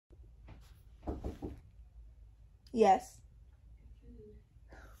Yes.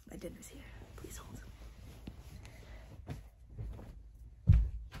 My dinner's here. Please hold.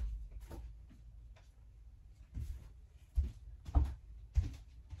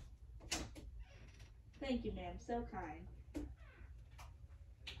 Thank you, ma'am. So kind.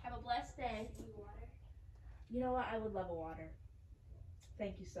 Have a blessed day. Water? You know what? I would love a water.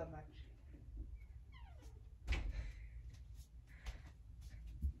 Thank you so much.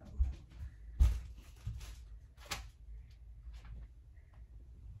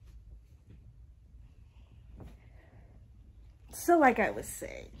 So like I was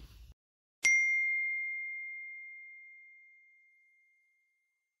saying,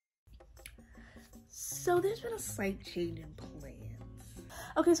 so there's been a slight change in plans.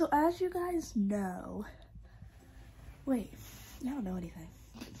 Okay, so as you guys know, wait, I don't know anything.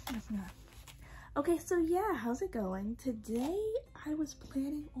 That's not. Okay, so yeah, how's it going? Today I was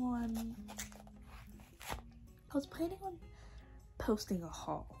planning on posting a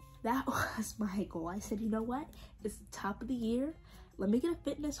haul. That was my goal. I said, you know what? It's the top of the year. Let me get a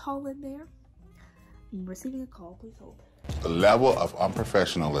fitness haul in there. I'm receiving a call. Please hold. The level of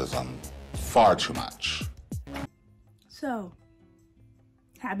unprofessionalism, far too much. So,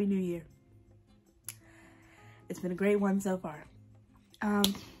 Happy New Year. It's been a great one so far.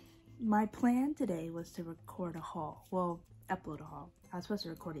 My plan today was to record a haul. Well, upload a haul. I was supposed to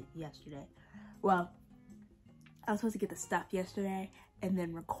record it yesterday. Well, I was supposed to get the stuff yesterday and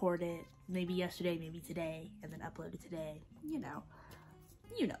then record it maybe yesterday, maybe today, and then upload it today. You know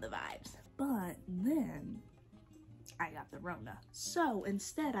the vibes. But then I got the Rona. So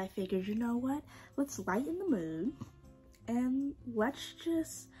instead I figured, you know what? Let's lighten the mood and let's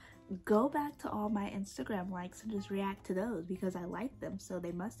just go back to all my Instagram likes and just react to those because I like them. So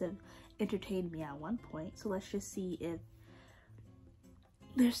they must have entertained me at one point. So let's just see if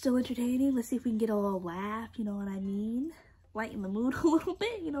they're still entertaining. Let's see if we can get a little laugh, you know what I mean? Lighten the mood a little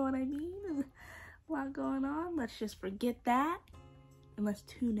bit, you know what I mean? There's a lot going on. Let's just forget that and let's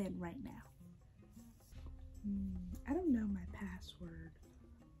tune in right now. I don't know my password.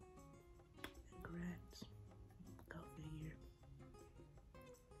 Congrats. Go figure.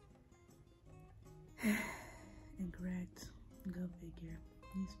 Incorrect. Go figure.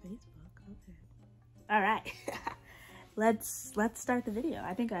 Use Facebook. Okay. All right. Let's start the video.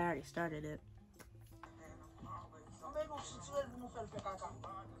 I think I already started it.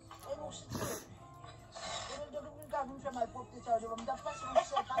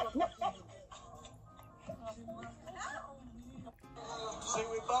 See,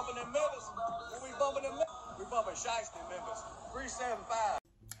 we bumping them members. When we bumping them, we bumping Shiesty members. 375.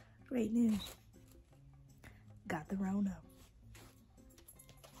 Great news. Got the Rona.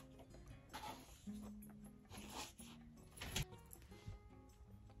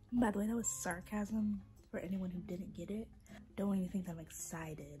 By the way, that was sarcasm for anyone who didn't get it. Don't want you to think that I'm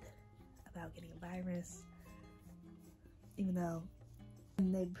excited about getting a virus. Even though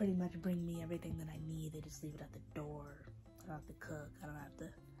they pretty much bring me everything that I need. They just leave it at the door. I don't have to cook. I don't have to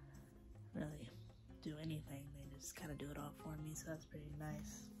really do anything. They just kind of do it all for me, so that's pretty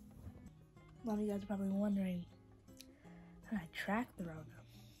nice. A lot of you guys are probably wondering how I track the Rona.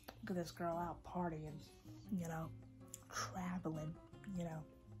 Look at this girl out partying, you know, traveling, you know.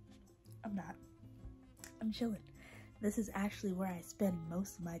 I'm not. I'm chilling. This is actually where I spend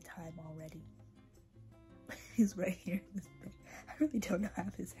most of my time already. He's right here in this bed. I really don't know how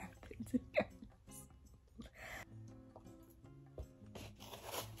this happened.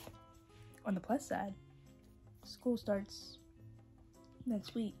 On the plus side, school starts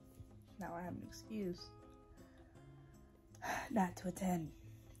next week. Now I have an excuse not to attend.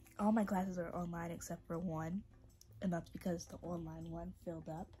 All my classes are online except for one, and that's because the online one filled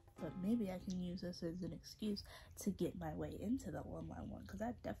up. But maybe I can use this as an excuse to get my way into the online one, because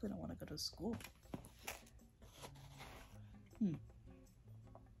I definitely don't want to go to school.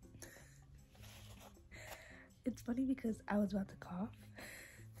 It's funny because I was about to cough,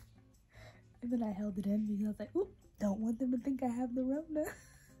 and then I held it in because I was like, oop, don't want them to think I have the Rona.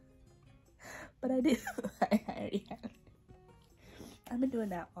 But I do. I already have it. I've been doing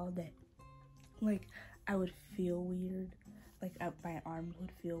that all day. Like, I would feel weird. Like, my arms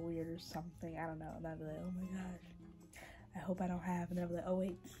would feel weird or something. I don't know. And I'd be like, oh my gosh, I hope I don't have. And then I'd be like, oh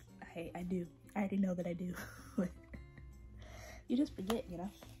wait, I do. I already know that I do. You just forget, you know?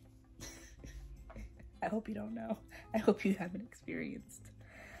 I hope you don't know. I hope you haven't experienced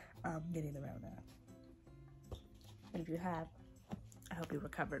getting the Rona. And if you have, I hope you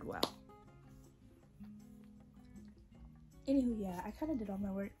recovered well. Anywho, yeah, I kind of did all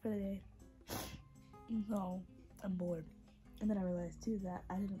my work for the day. So, I'm bored. And then I realized too that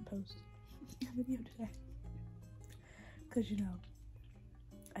I didn't post a video today. because, you know,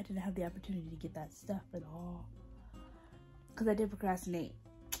 I didn't have the opportunity to get that stuff for the haul. Because I did procrastinate.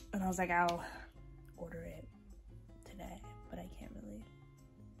 And I was like, I'll order it today. But I can't really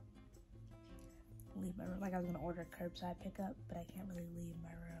leave my room. Like, I was going to order curbside pickup, but I can't really leave my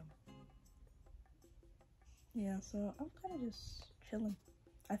room. Yeah, so I'm kind of just chilling.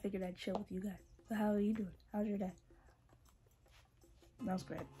 I figured I'd chill with you guys. So how are you doing? How's your day? That was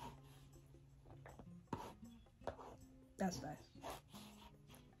great. That's nice.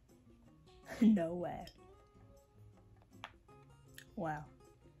 No way. Wow.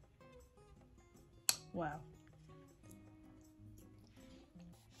 Wow.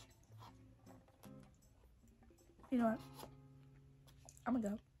 You know what? I'm gonna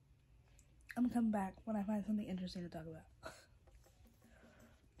go. I'm gonna come back when I find something interesting to talk about.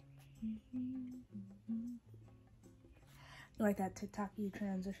 You like that TikTok-y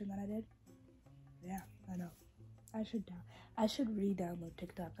transition that I did? Yeah, I know. I should re-download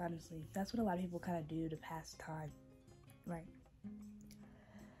TikTok, honestly. That's what a lot of people kind of do to pass time. Right.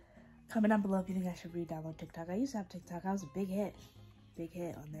 Comment down below if you think I should re-download TikTok. I used to have TikTok. I was a big hit. Big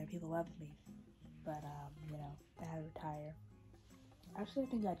hit on there. People loved me. But, you know, I had to retire. Actually, I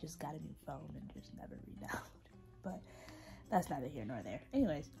think I just got a new phone and just never re-downloaded. But that's neither here nor there.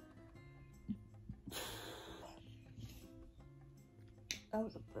 Anyways. That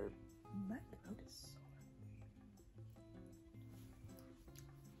was a burp. My throat is sore.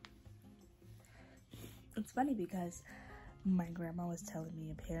 It's funny because my grandma was telling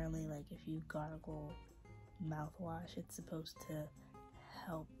me apparently, like, if you gargle mouthwash, it's supposed to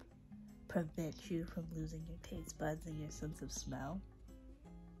help prevent you from losing your taste buds and your sense of smell.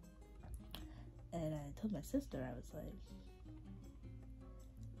 And I told my sister, I was like,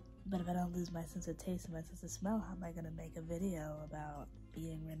 but if I don't lose my sense of taste and my sense of smell, how am I gonna make a video about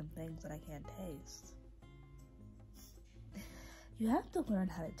eating random things that I can't taste? You have to learn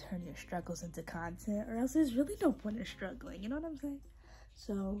how to turn your struggles into content, or else there's really no point in struggling, you know what I'm saying?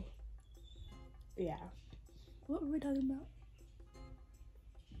 So, yeah. What were we talking about?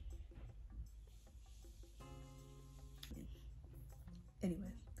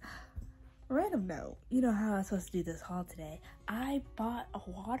 Anyways, random note. You know how I was supposed to do this haul today? I bought a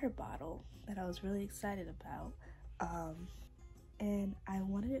water bottle that I was really excited about. And I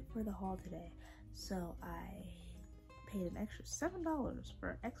wanted it for the haul today. So I paid an extra $7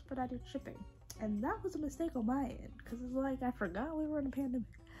 for expedited shipping. And that was a mistake on my end. Because it's like, I forgot we were in a pandemic.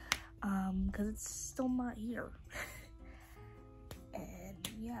 Because it's still not here. And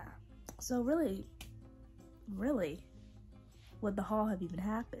yeah. So really, would the haul have even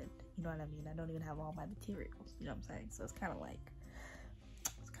happened? You know what I mean? I don't even have all my materials. You know what I'm saying? So it's kind of like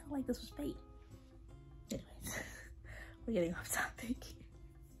this was fate. Anyways, we're getting off topic.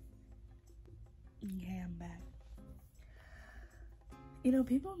 Yeah, I'm back. You know,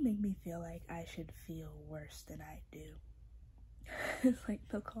 people make me feel like I should feel worse than I do. It's like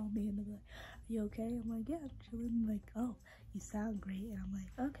they'll call me and they'll be like, "Are you okay?" I'm like, "Yeah, I'm chilling." Like, "Oh, you sound great." And I'm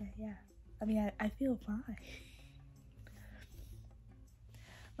like, "Okay, yeah." I mean, I feel fine.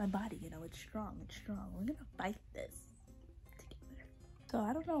 My body, you know, it's strong. We're gonna fight this together. So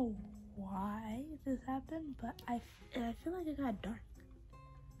I don't know why this happened, but I feel like it got dark.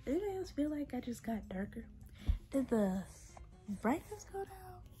 Did anybody else feel like I just got darker? Did the brightness go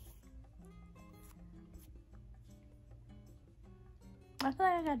down? I feel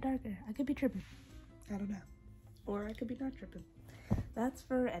like I got darker. I could be tripping. I don't know. Or I could be not tripping. That's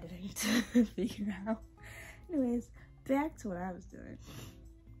for editing to figure out. Anyways, back to what I was doing.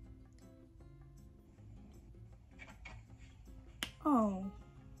 Oh.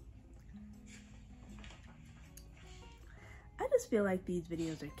 I just feel like these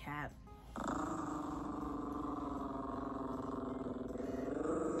videos are cap.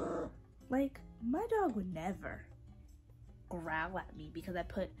 Like, my dog would never growl at me because I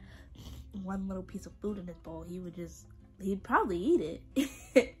put one little piece of food in his bowl. He'd probably eat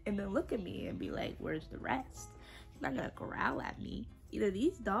it and then look at me and be like, "Where's the rest?" He's not gonna growl at me. Either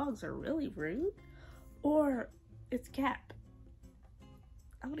these dogs are really rude or it's Cap.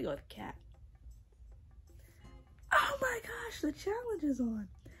 I'm gonna go with Cap. Oh my gosh, the challenge is on.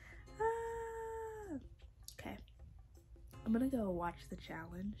 Okay. I'm gonna go watch the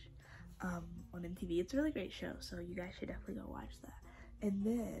challenge on MTV. It's a really great show, so you guys should definitely go watch that. And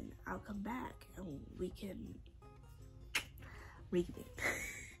then I'll come back and we can reconvene.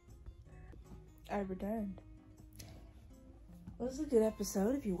 I returned. It was a good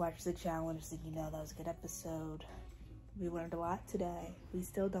episode. If you watched the challenge, then you know that was a good episode. We learned a lot today. We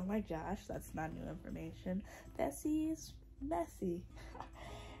still don't like Josh. That's not new information. Bessie is messy.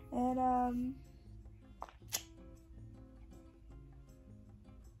 And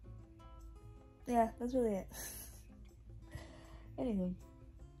yeah, that's really it. Anywho,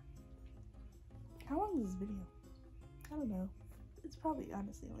 how long is this video? I don't know. It's probably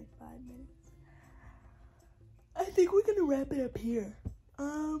honestly like 5 minutes. I think we're gonna wrap it up here.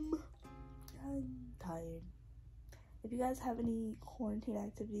 I'm tired. If you guys have any quarantine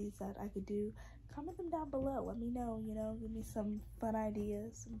activities that I could do, comment them down below. Let me know, you know, give me some fun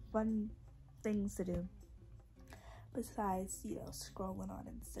ideas, some fun things to do. Besides, you know, scrolling on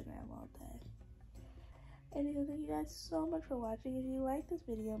Instagram all day. Anyway, thank you guys so much for watching. If you like this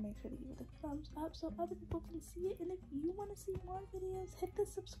video, make sure to give it a thumbs up so other people can see it. And if you want to see more videos, hit the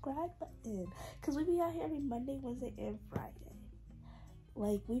subscribe button. Because we be out here every Monday, Wednesday, and Friday.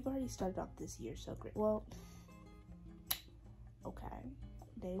 Like, we've already started off this year so great. Well, okay.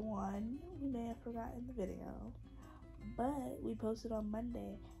 Day 1, we may have forgotten the video. But we posted on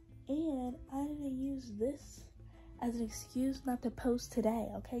Monday. And I didn't use this as an excuse not to post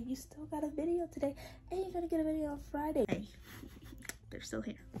today, okay? You still got a video today, and you're gonna get a video on Friday. Hey, they're still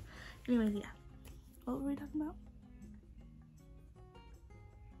here. Anyways, yeah. What were we talking about?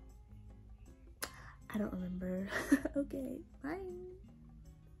 I don't remember. Okay, bye.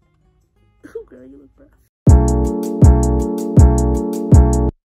 Oh, girl, you look rough.